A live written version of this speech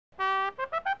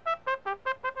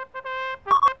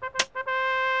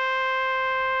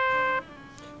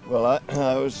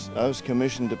I was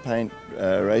commissioned to paint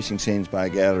racing scenes by a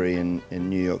gallery in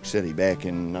New York City back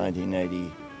in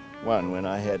 1981 when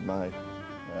I had my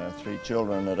 3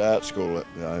 children at art school.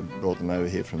 I brought them over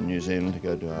here from New Zealand to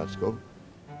go to art school,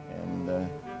 and I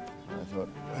thought,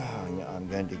 oh, I'm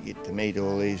going to get to meet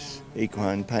all these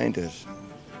equine painters.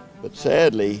 But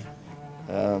sadly,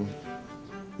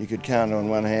 you could count on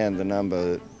one hand the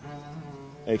number that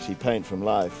actually paint from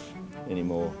life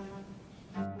anymore.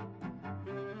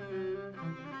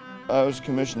 I was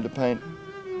commissioned to paint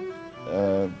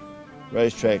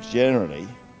racetracks generally,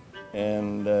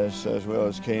 and so as well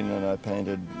as Keeneland, I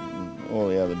painted all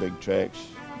the other big tracks: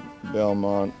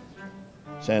 Belmont,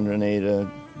 Santa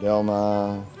Anita, Del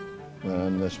Mar,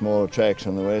 and the smaller tracks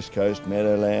on the west coast,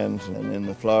 Meadowlands, and then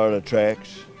the Florida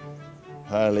tracks,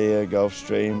 Hialeah,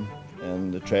 Gulfstream,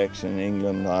 and the tracks in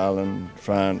England, Ireland,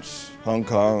 France, Hong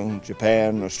Kong,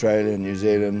 Japan, Australia, New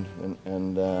Zealand,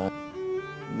 and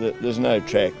there's no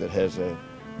track that has a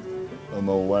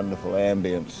more wonderful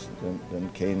ambience than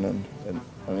Keeneland. And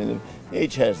I mean,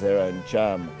 each has their own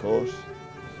charm, of course,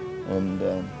 and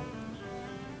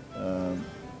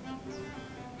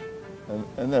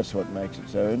that's what makes it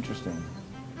so interesting.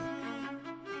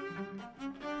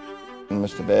 And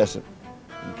Mr. Bassett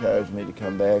encouraged me to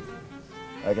come back.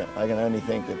 I can only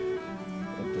think that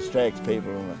it distracts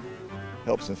people and it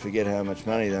helps them forget how much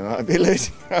money they might be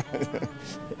losing.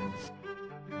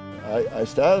 I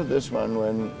started this one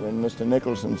when Mr.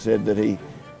 Nicholson said that he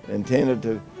intended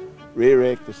to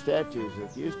re-erect the statues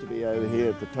that used to be over here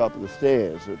at the top of the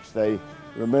stairs, which they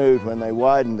removed when they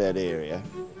widened that area,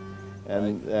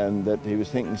 and that he was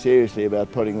thinking seriously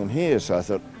about putting them here. So I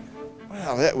thought,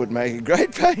 wow, that would make a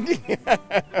great painting.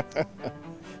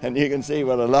 And you can see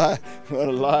what a liar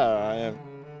I am.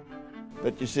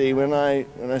 But you see, when I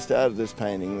started this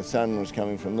painting, the sun was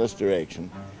coming from this direction,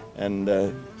 and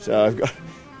so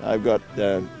I've got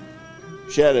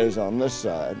shadows on this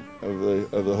side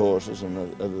of the horses and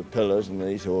of the pillars and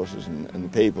these horses and the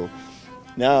people.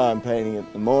 Now I'm painting it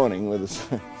in the morning with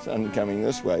the sun coming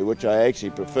this way, which I actually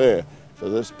prefer for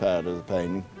this part of the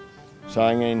painting. So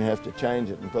I'm going to have to change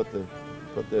it and put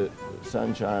the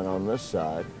sunshine on this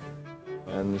side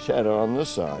and the shadow on this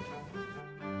side.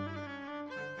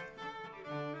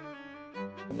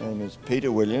 My name is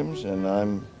Peter Williams, and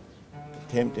I'm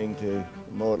attempting to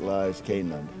immortalize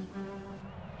Keeneland.